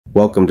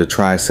Welcome to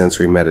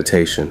Tri-Sensory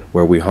Meditation,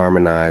 where we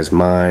harmonize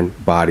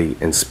mind, body,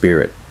 and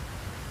spirit.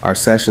 Our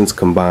sessions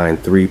combine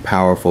three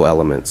powerful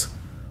elements: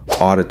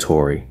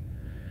 auditory,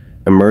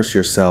 immerse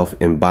yourself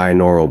in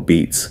binaural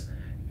beats,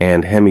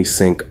 and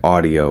hemisync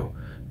audio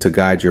to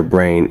guide your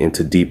brain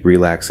into deep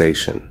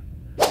relaxation.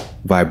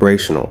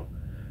 Vibrational,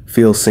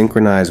 feel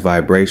synchronized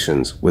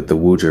vibrations with the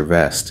Woojer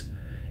vest,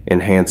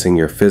 enhancing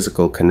your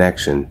physical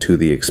connection to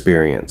the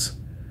experience.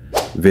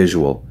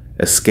 Visual,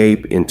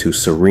 escape into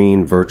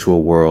serene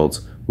virtual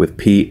worlds with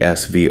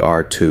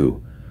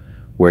PSVR2,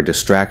 where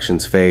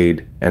distractions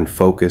fade and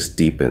focus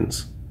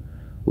deepens.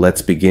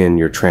 Let's begin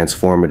your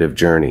transformative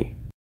journey.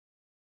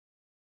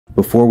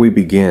 Before we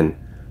begin,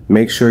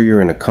 make sure you're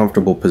in a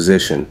comfortable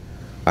position,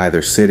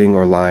 either sitting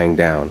or lying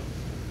down.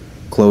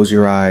 Close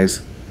your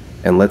eyes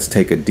and let's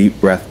take a deep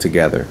breath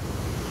together.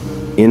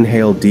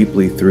 Inhale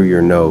deeply through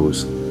your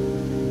nose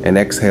and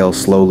exhale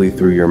slowly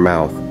through your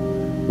mouth,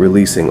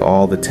 releasing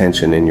all the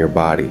tension in your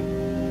body.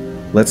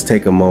 Let's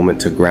take a moment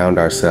to ground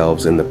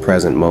ourselves in the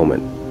present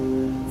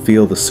moment.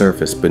 Feel the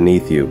surface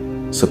beneath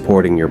you,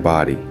 supporting your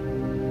body.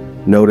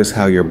 Notice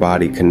how your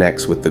body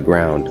connects with the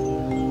ground,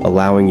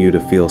 allowing you to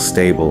feel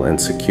stable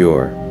and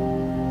secure.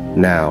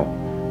 Now,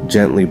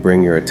 gently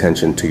bring your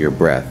attention to your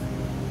breath.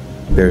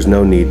 There's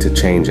no need to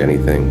change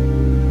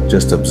anything.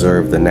 Just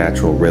observe the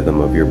natural rhythm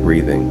of your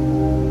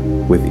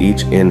breathing. With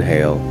each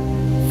inhale,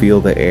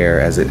 feel the air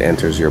as it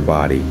enters your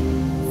body,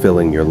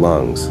 filling your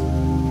lungs.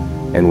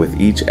 And with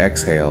each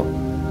exhale,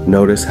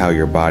 notice how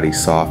your body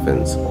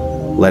softens,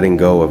 letting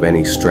go of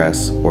any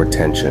stress or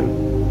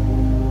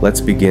tension. Let's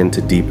begin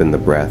to deepen the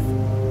breath.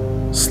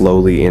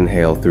 Slowly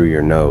inhale through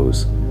your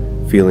nose,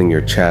 feeling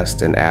your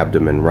chest and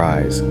abdomen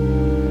rise,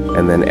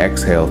 and then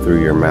exhale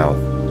through your mouth,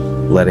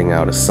 letting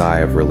out a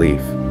sigh of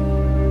relief.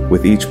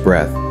 With each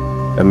breath,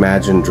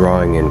 imagine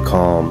drawing in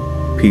calm,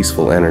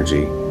 peaceful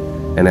energy,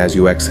 and as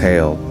you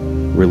exhale,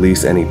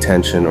 release any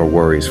tension or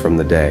worries from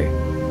the day.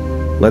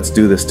 Let's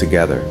do this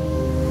together.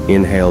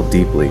 Inhale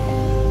deeply,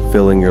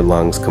 filling your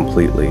lungs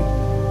completely,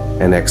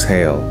 and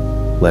exhale,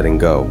 letting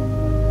go.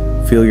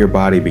 Feel your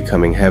body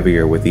becoming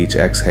heavier with each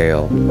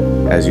exhale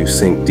as you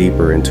sink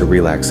deeper into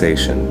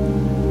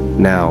relaxation.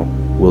 Now,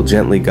 we'll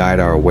gently guide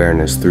our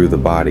awareness through the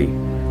body,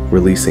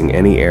 releasing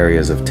any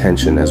areas of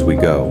tension as we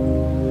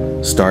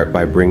go. Start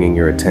by bringing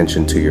your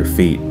attention to your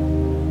feet.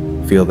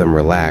 Feel them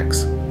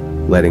relax,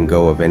 letting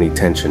go of any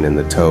tension in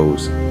the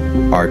toes,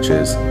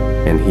 arches,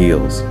 and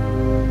heels.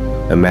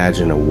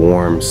 Imagine a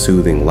warm,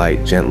 soothing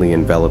light gently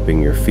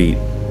enveloping your feet,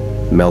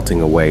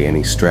 melting away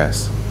any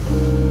stress.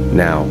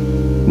 Now,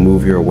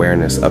 move your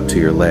awareness up to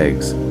your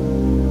legs.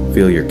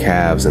 Feel your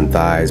calves and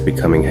thighs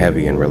becoming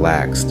heavy and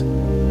relaxed.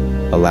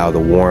 Allow the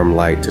warm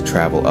light to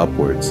travel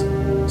upwards,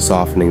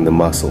 softening the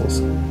muscles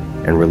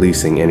and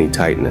releasing any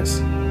tightness.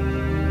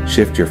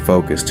 Shift your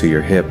focus to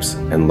your hips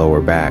and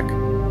lower back.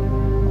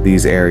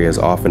 These areas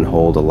often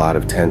hold a lot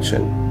of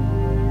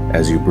tension.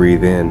 As you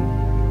breathe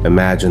in,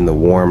 imagine the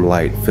warm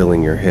light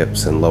filling your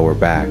hips and lower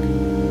back,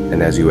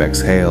 and as you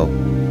exhale,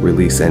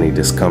 release any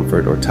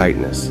discomfort or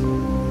tightness.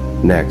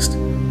 Next,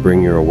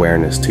 bring your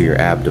awareness to your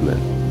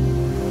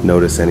abdomen.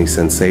 Notice any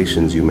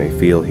sensations you may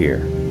feel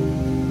here.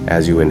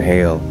 As you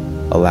inhale,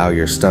 allow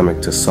your stomach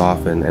to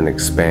soften and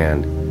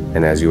expand,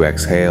 and as you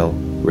exhale,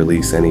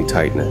 release any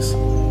tightness.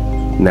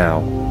 Now,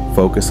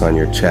 focus on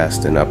your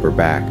chest and upper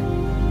back.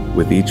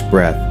 With each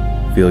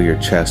breath, feel your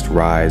chest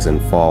rise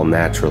and fall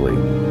naturally.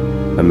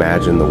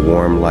 Imagine the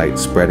warm light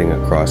spreading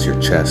across your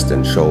chest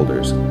and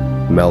shoulders,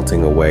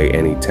 melting away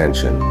any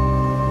tension.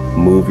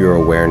 Move your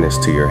awareness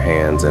to your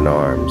hands and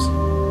arms.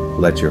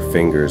 Let your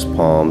fingers,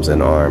 palms,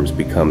 and arms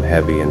become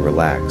heavy and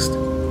relaxed.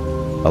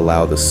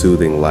 Allow the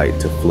soothing light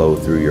to flow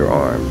through your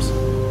arms,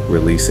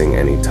 releasing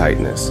any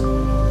tightness.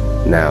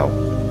 Now,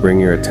 bring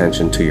your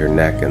attention to your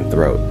neck and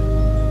throat.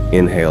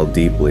 Inhale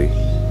deeply,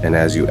 and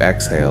as you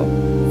exhale,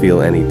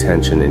 feel any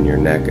tension in your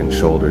neck and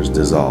shoulders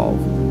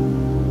dissolve.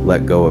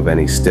 Let go of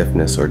any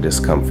stiffness or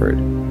discomfort.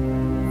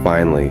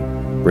 Finally,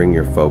 bring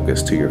your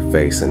focus to your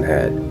face and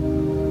head.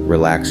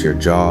 Relax your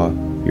jaw,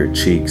 your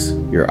cheeks,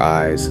 your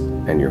eyes,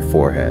 and your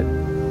forehead.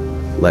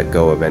 Let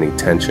go of any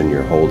tension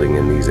you're holding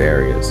in these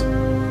areas.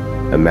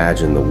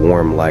 Imagine the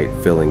warm light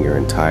filling your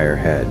entire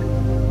head,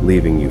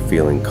 leaving you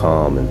feeling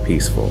calm and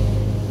peaceful.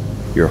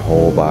 Your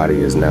whole body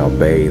is now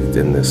bathed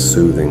in this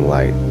soothing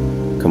light,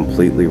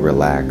 completely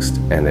relaxed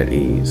and at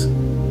ease.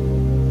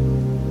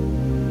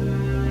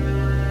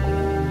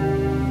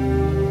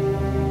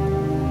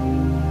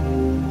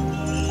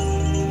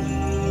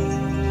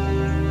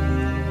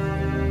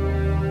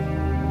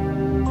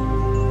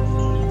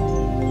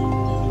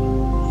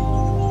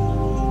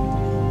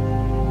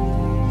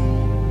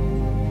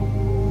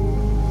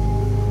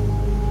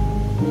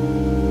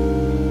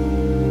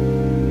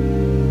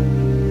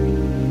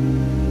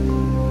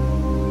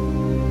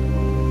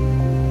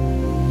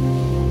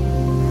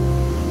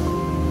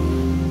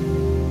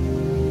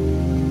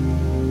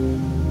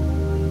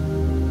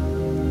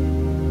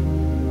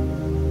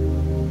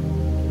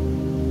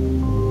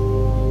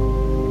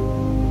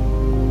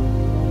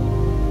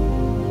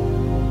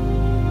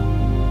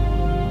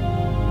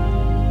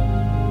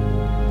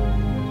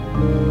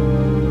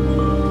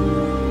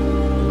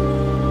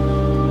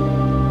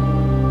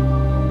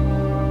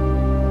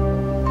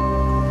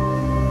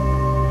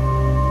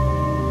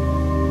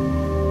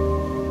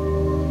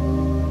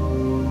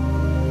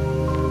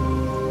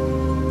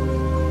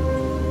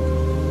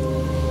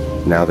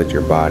 Now that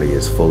your body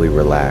is fully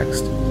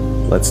relaxed,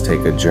 let's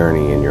take a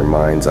journey in your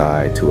mind's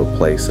eye to a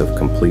place of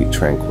complete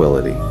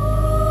tranquility.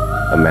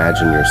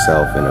 Imagine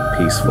yourself in a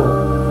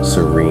peaceful,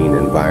 serene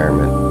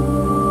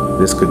environment.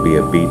 This could be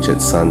a beach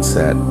at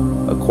sunset,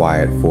 a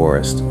quiet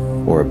forest,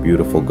 or a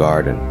beautiful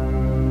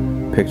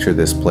garden. Picture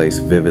this place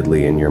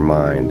vividly in your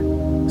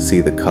mind.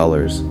 See the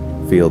colors,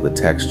 feel the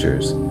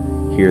textures,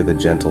 hear the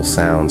gentle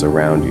sounds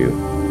around you.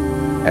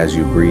 As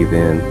you breathe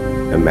in,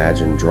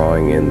 imagine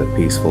drawing in the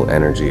peaceful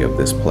energy of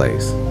this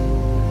place.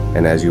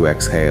 And as you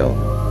exhale,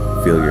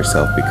 feel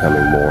yourself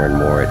becoming more and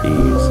more at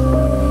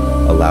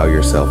ease. Allow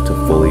yourself to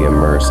fully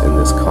immerse in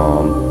this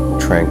calm,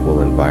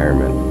 tranquil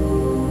environment.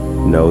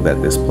 Know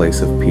that this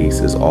place of peace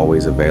is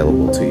always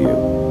available to you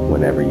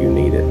whenever you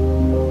need it.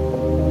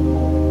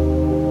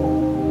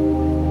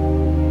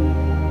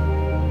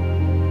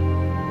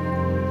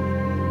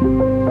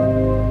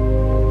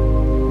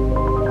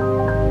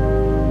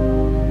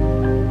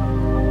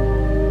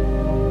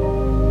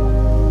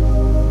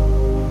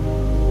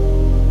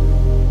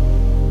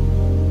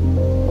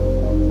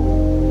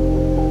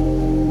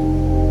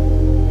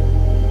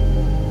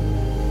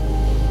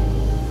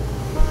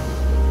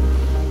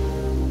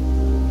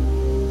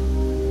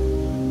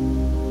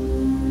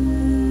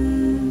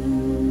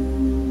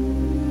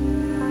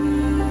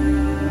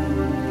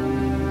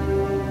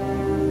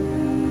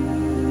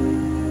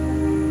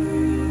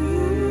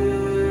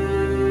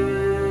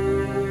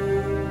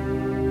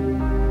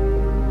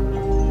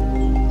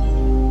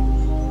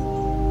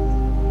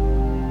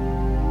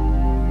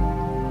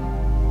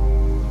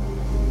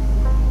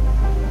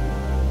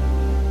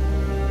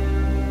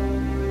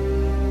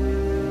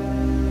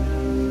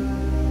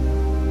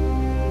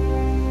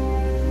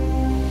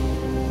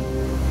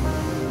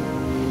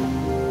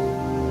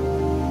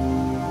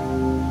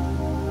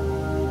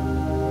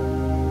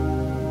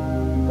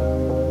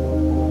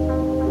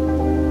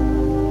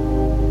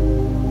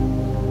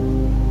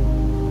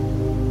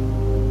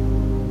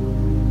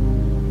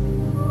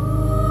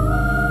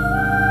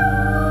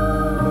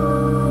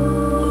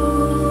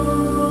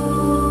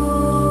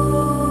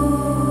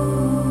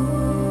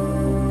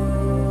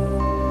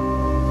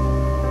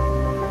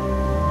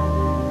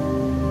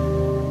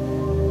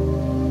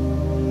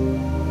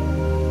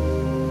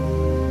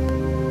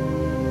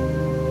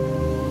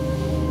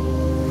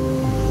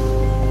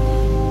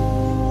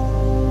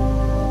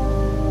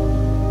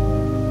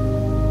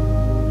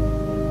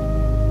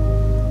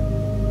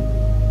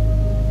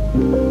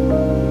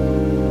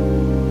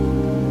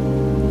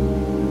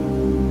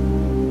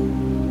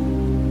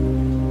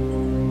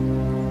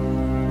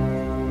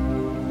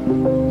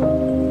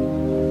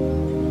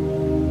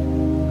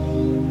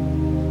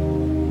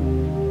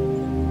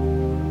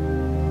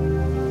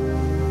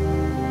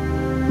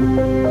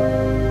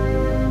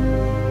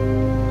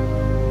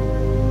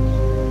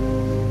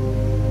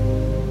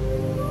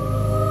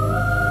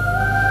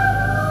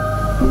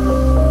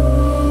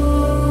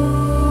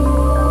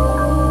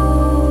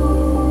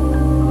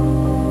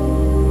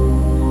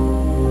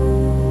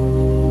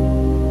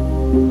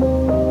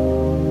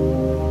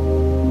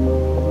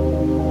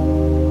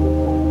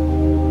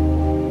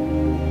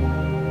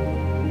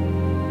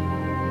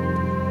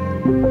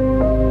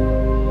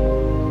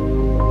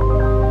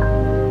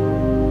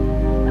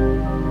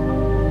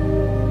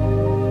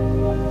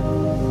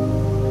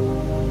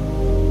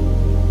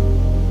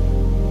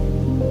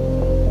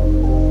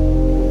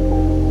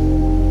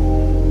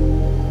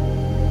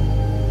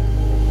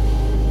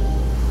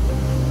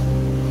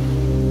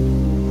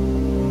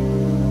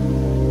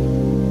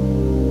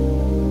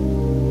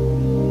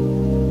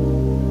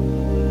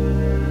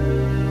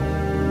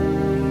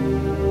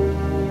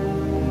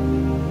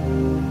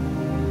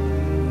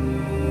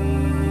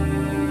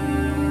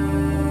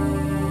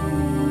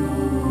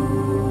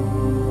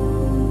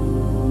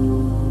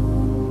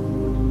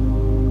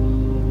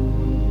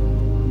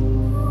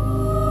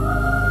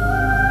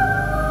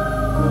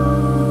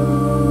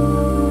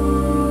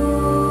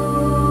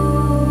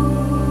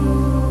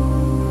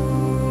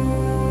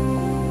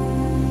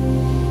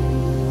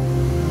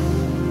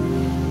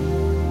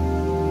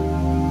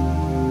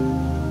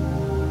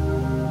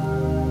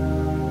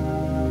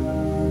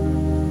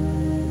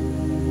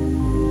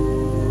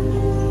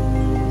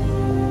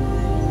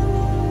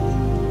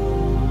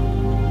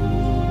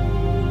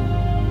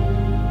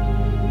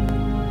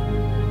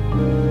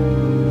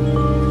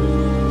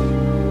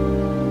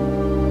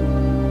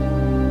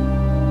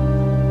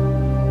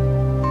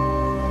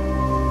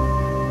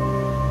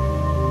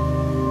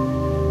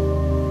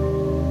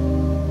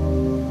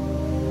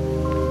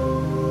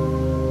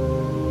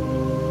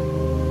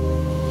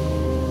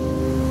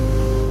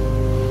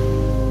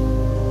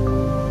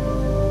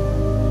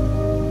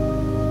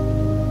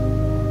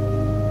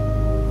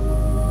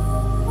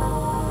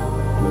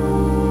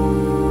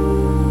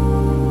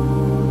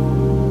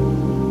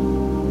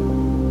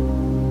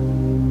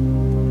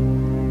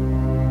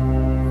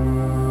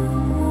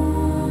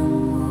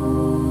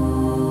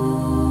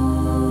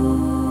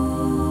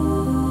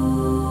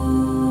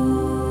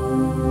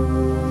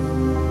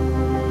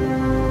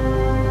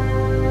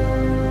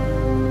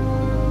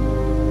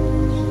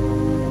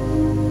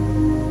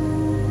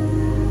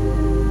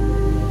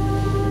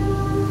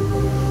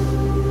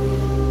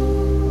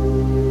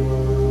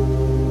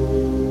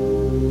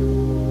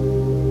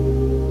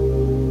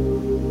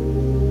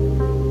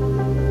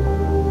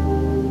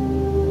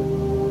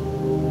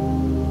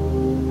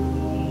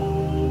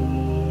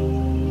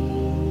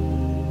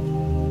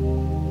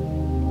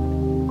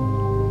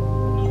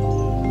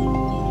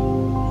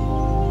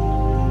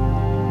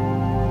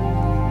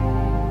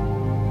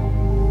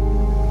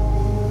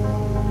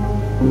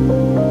 Slowly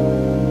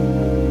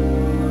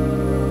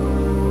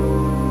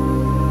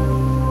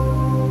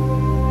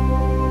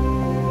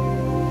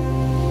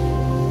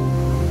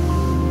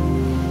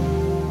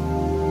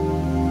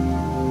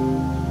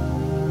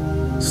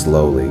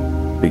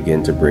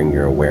begin to bring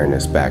your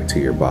awareness back to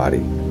your body,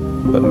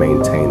 but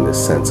maintain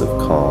this sense of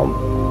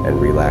calm and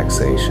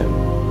relaxation.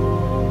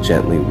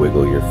 Gently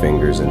wiggle your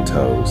fingers and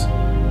toes,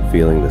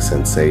 feeling the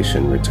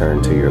sensation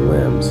return to your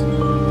limbs.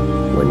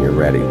 When you're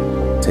ready,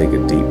 take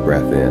a deep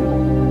breath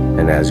in,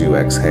 and as you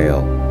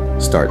exhale,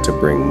 start to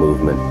bring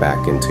movement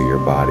back into your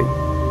body.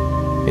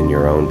 In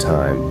your own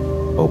time,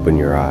 open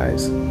your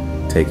eyes,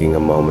 taking a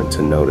moment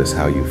to notice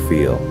how you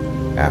feel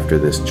after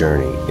this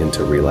journey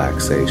into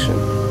relaxation.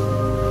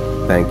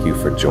 Thank you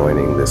for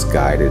joining this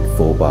guided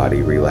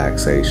full-body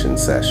relaxation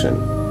session.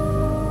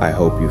 I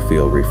hope you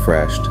feel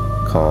refreshed,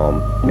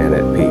 calm, and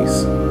at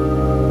peace.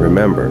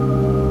 Remember,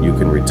 you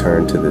can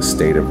return to this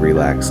state of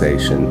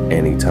relaxation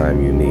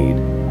anytime you need.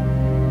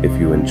 If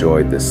you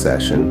enjoyed this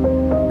session,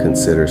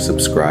 consider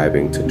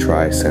subscribing to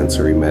Try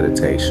Sensory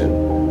Meditation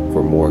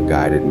for more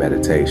guided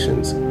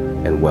meditations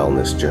and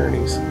wellness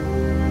journeys.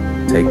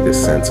 Take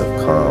this sense of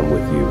calm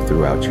with you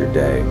throughout your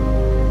day,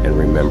 and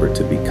remember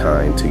to be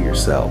kind to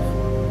yourself.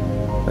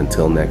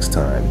 Until next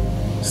time,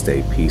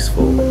 stay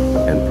peaceful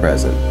and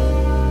present.